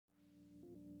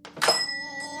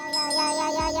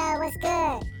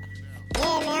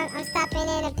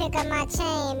in and pick up my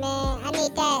chain, man. I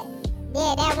need that.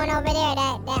 Yeah, that one over there,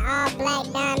 that all black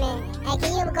diamond. Hey,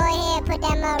 can you go ahead and put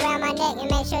that mug around my neck and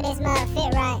make sure this mug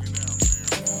fit right?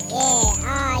 Yeah,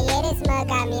 oh yeah, this mug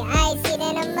got me icy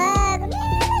than a mug.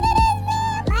 Man, look at this,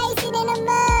 man. I'm icy than a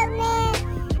mug, man.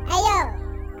 Hey, yo,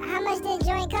 how much this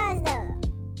joint cost, though?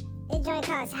 This joint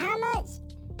costs how much?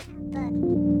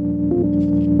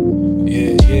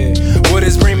 Yeah. What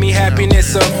is bring me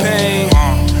happiness or pain?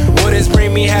 What is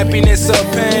bring me happiness or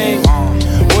pain?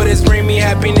 What is bring me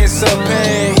happiness or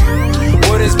pain?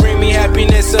 What is bring me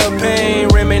happiness or pain?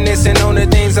 Reminiscing on the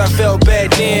things I felt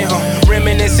back then.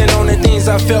 Reminiscing on the things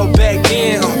I felt back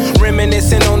then.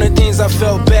 Reminiscing on the things I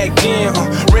felt back then.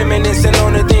 Reminiscing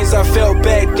on the things I felt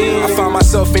back then. I find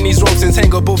myself in these ropes and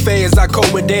tangled buffet as I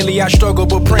cope with daily. I struggle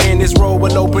but praying this road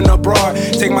will open up broad.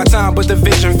 Take my time but the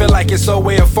vision feel like it's so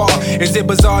way afar. Is it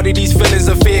bizarre that these feelings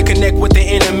of fear connect with the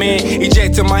inner man?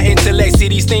 Ejecting my intellect, see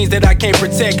these things that I can't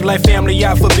protect. Like family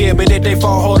I forbid, but if they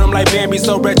fall hold them like Bambi.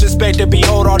 So retrospect to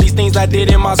behold all these things I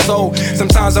did in my soul.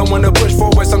 Sometimes I wanna push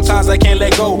forward, sometimes I can't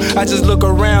let go. I just look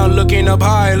around, looking up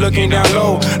high, looking down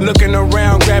low. Looking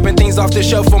around, grabbing things off the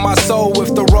shelf for my soul.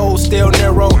 If the road still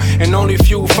narrow and only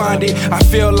few find it, I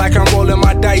feel like I'm rolling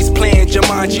my dice, playing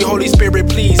Jumanji. Holy Spirit,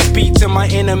 please speak to my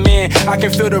inner man. I can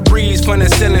feel the breeze from the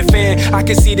ceiling fan. I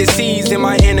can see the seeds in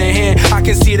my inner hand. I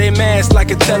can see they mask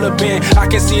like a Taliban. I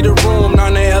can see the room,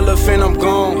 not the elephant, I'm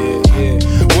gone.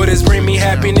 What is bring me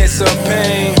happiness or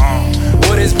pain?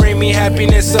 What is bring me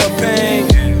happiness or pain?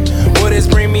 What is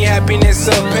bring me happiness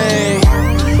or pain?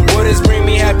 What is bring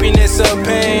me happiness or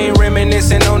pain?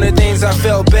 Reminiscing on the things I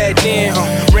felt back then.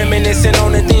 Reminiscing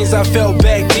on the things I felt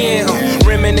back then.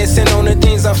 Reminiscing on the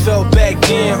things I felt back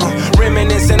then.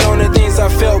 Reminiscing on the things I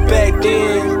felt back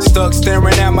then. Stuck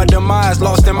staring at my demise,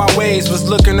 lost in my ways. Was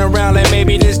looking around like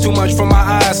maybe this too much for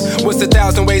my eyes. What's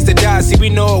 1,000 ways to die? See, we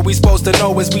know what we supposed to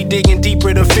know as we digging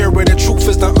deeper. The fear of the truth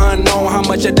is the unknown. How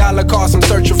much a dollar costs? I'm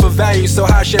searching for value, so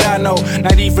how should I know?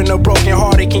 Not even a broken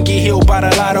hearted can get healed by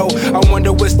the lotto. I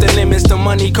wonder what's the limits to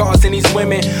money costing these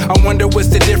women. I wonder what's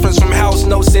the difference from house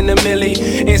notes in the milli.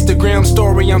 Instagram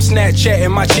story, I'm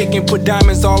Snapchatting my chicken. Put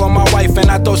diamonds all on my wife and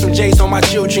I throw some J's on my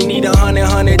children. Need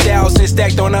 100,000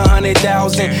 stacked on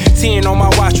 100,000. 10 on my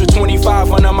watch with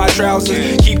 25 under my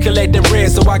trousers. Keep collecting bread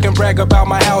so I can brag about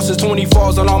my houses.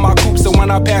 24s on all my coops, so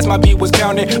when I pass my beat was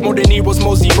pounding. More than heroes,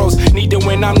 more zeros. Need to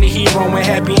win, I'm the hero. And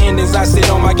happy endings, I sit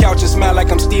on my couch and smile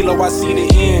like I'm Stilo. I see the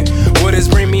end. What is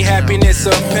bring me happiness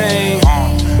or pain?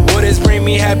 What is bring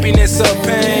me happiness or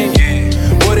pain?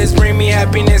 What is bring me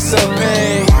happiness or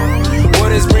pain?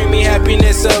 What is bring me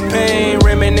happiness or pain?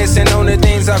 Reminiscing on the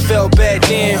things I felt back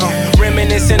then.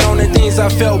 Reminiscing on the things I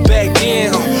felt back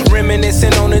then.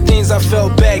 Reminiscing on the things I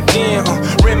felt back then.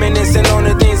 Reminiscing on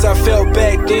the things I felt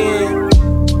back then.